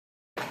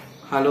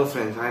Hello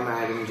friends, I am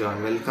Adam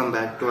John. Welcome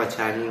back to our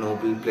channel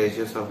Noble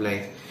Pleasures of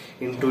Life.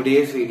 In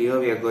today's video,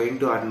 we are going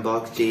to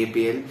unbox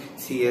JBL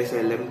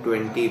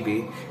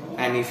CSLM20B,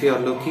 and if you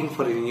are looking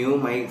for a new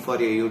mic for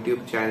your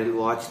YouTube channel,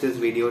 watch this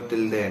video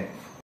till the end.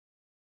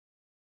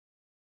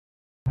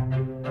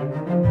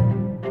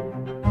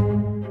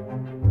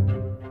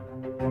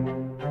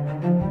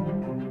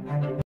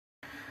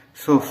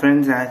 So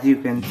friends, as you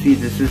can see,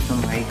 this is the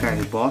mic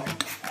I bought.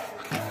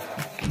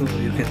 So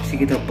you can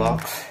see the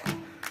box.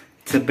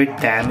 It's a bit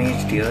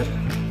damaged here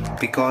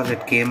because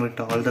it came with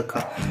all the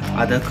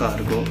other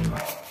cargo.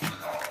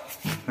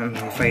 And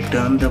if I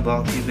turn the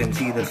box, you can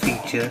see the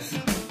features.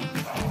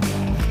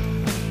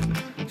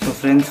 So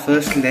friends,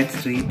 first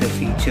let's read the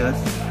features.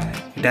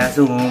 It has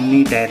a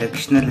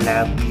omnidirectional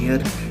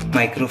lavalier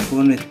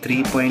microphone with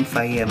 3.5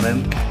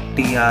 mm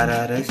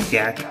TRRS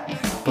jack,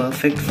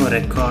 perfect for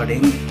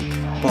recording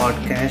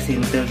podcasts,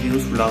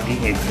 interviews,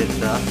 vlogging,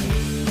 etc.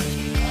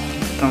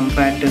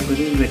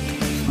 Compatible with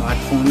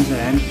smartphones,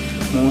 and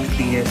most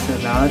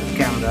DSLR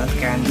cameras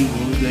can be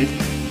used with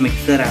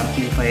mixer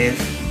amplifiers,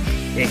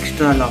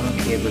 extra long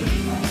cable,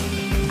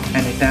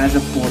 and it has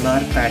a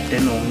polar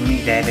pattern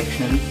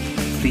omnidirectional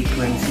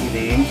frequency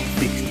range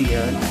 60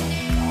 Hz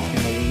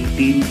and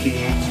 18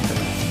 kHz.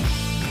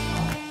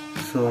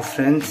 So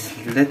friends,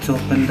 let's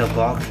open the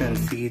box and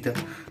see the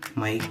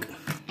mic.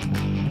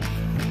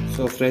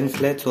 So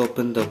friends, let's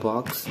open the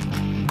box.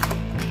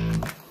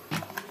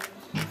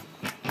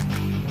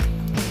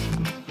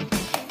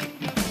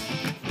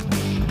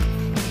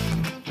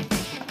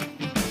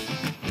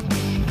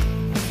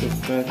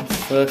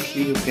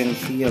 Firstly, you can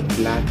see a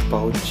black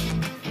pouch.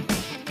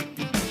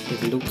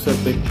 It looks a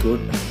bit good.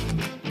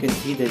 You can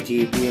see the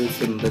JBL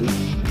symbol,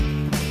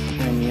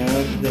 and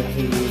here there is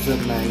a user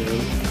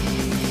manual.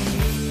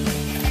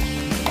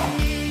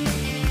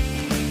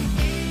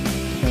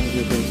 And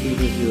you can see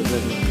this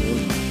user manual.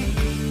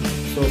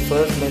 So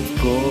first, let's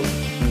go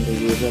in the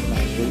user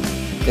manual.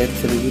 Let's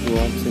read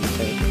what's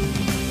inside.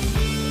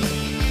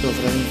 So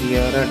friends,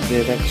 here are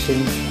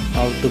directions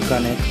how to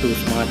connect to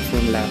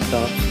smartphone,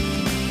 laptops,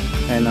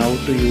 and how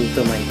to use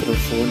the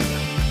microphone,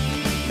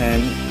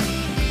 and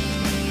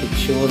it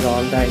shows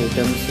all the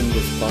items in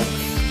this box.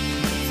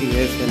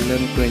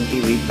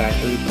 CSLM20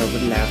 battery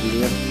powered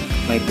lavalier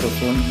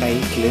microphone tie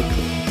clip,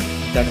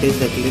 that is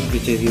the clip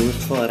which is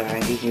used for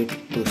hanging it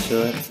to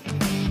shirts,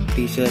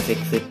 t-shirts,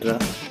 etc.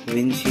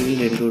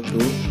 Windshield into 2,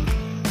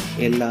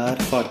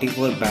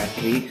 LR44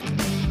 battery,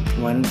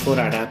 1 for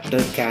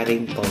adapter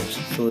carrying pouch.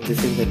 So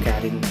this is the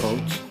carrying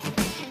pouch.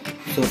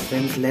 So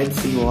friends, let's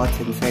see what's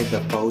inside the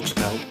pouch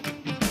now.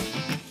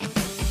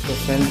 So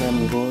friends,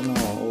 I'm going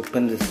to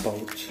open this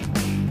pouch.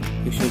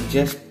 You should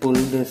just pull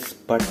this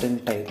button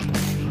type.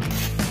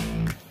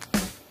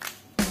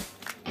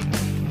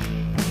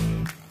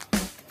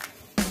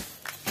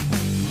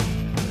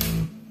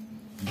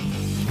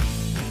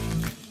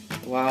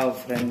 Wow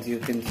friends, you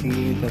can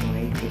see the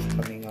mic is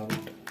coming out.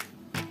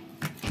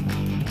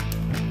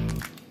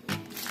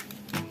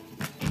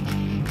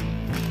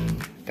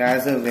 It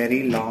has a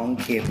very long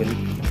cable.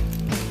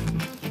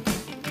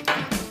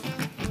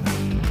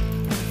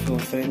 So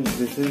friends,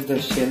 this is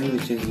the shell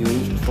which is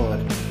used for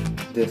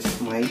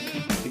this mic.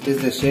 It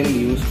is the shell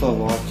used for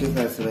watches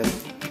as well.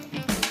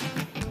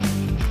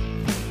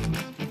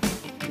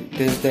 It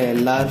is the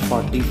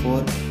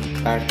LR44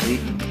 battery.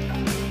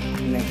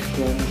 Next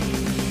one,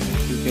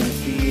 you can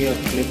see a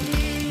clip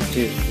which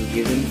is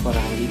given for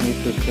hanging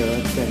it to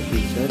shirts and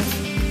t-shirts.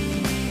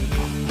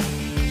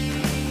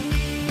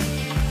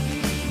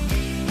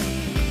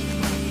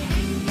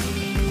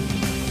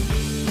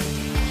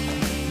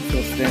 So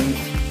friends,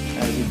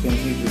 as you can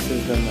see, this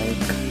is the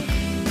mic,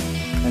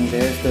 and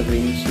there's the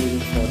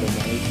windshield for the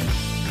mic.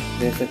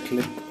 There's a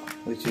clip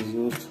which is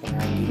used for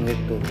hanging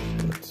it to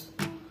shirts.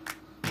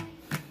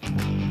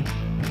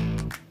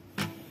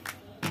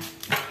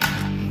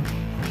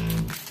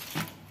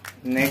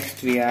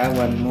 Next, we have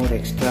one more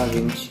extra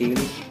windshield,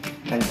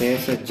 and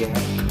there's a jack.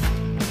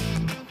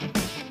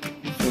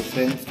 So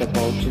friends, the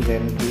pouch is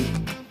empty.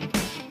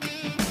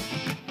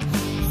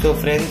 So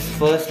friends,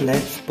 first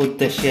let's put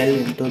the shell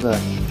into the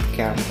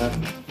camera.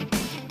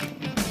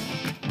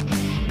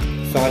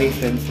 Sorry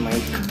friends,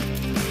 mic.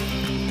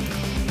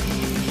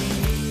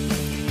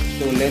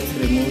 So let's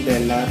remove the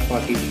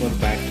LR44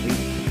 battery.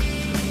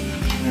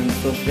 And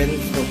so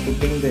friends, for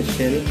putting the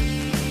shell,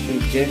 you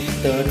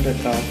just turn the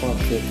top of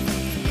this.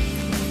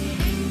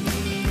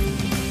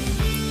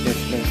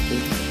 Just like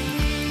this.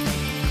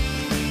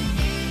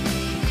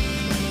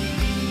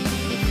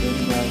 So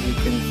friends, as you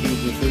can see,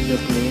 this is the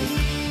place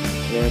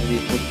where we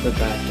put the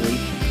battery.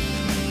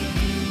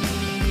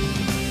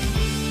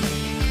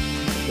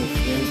 So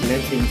friends,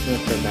 let's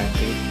insert the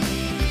battery.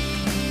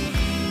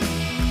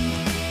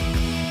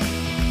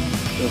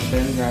 So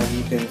friends, as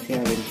you can see, I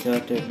have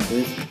inserted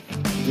this.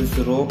 This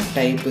rope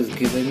type is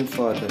given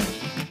for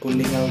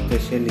pulling out the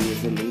shell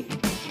easily.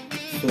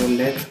 So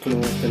let's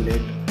close the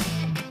lid.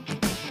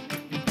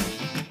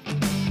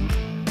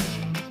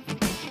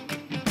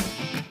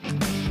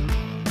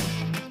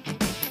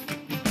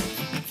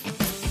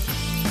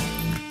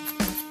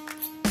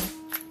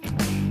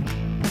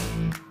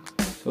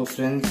 So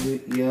friends,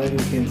 here you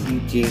can see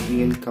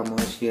JBL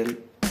commercial,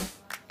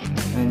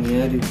 and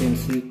here you can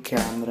see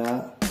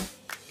camera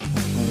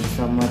and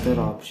some other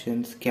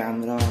options,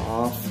 camera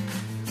off,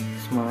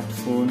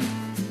 smartphone,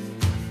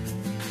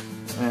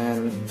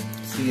 and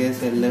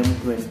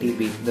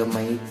CSLM20, the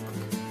mic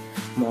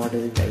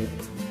model type.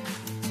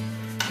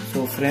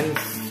 So friends,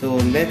 so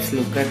let's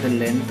look at the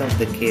length of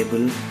the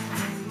cable,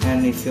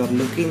 and if you're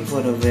looking for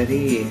a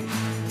very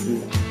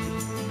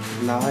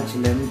large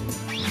length,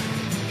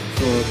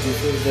 so this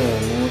is the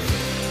most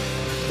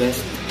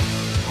best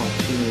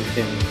option you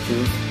can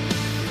choose.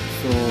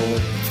 So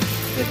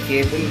the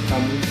cable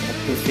comes up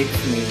to 6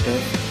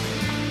 meters.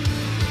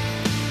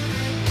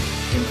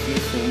 You can see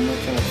so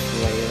much of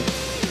wire.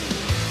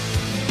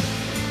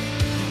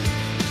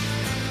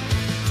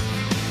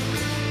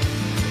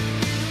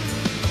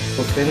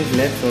 So friends,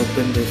 let's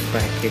open this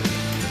packet.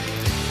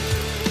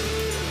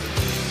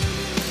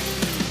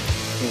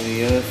 So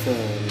here's a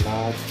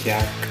large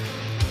jack,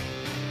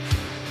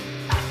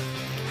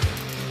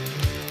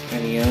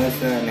 and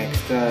here's an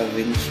extra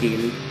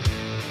windshield.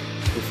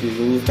 If you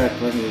lose that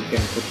one, you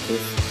can put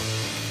this.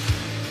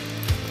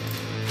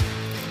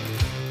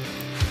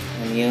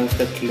 And here's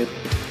the clip,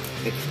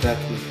 extra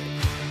clip.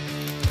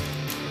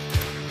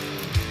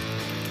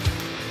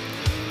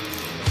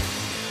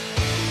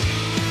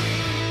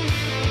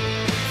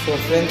 So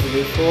friends,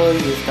 before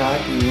you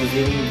start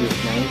using this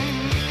mic,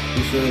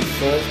 you should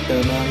first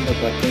turn on the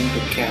button to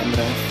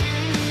cameras.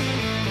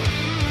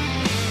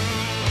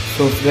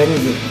 So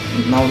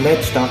friends, now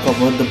let's talk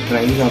about the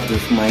price of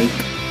this mic.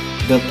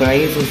 The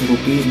price is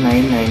rupees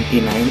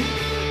 999.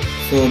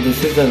 So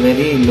this is a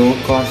very low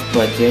cost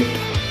budget.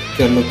 If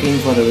you're looking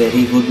for a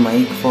very good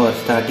mic for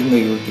starting a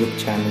YouTube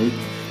channel,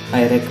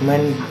 I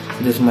recommend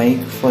this mic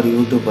for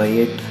you to buy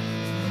it.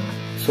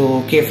 So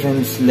okay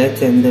friends,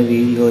 let's end the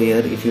video here.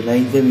 If you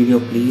like the video,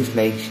 please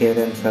like,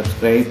 share and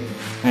subscribe,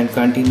 and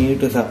continue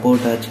to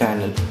support our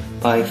channel.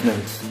 Bye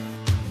friends.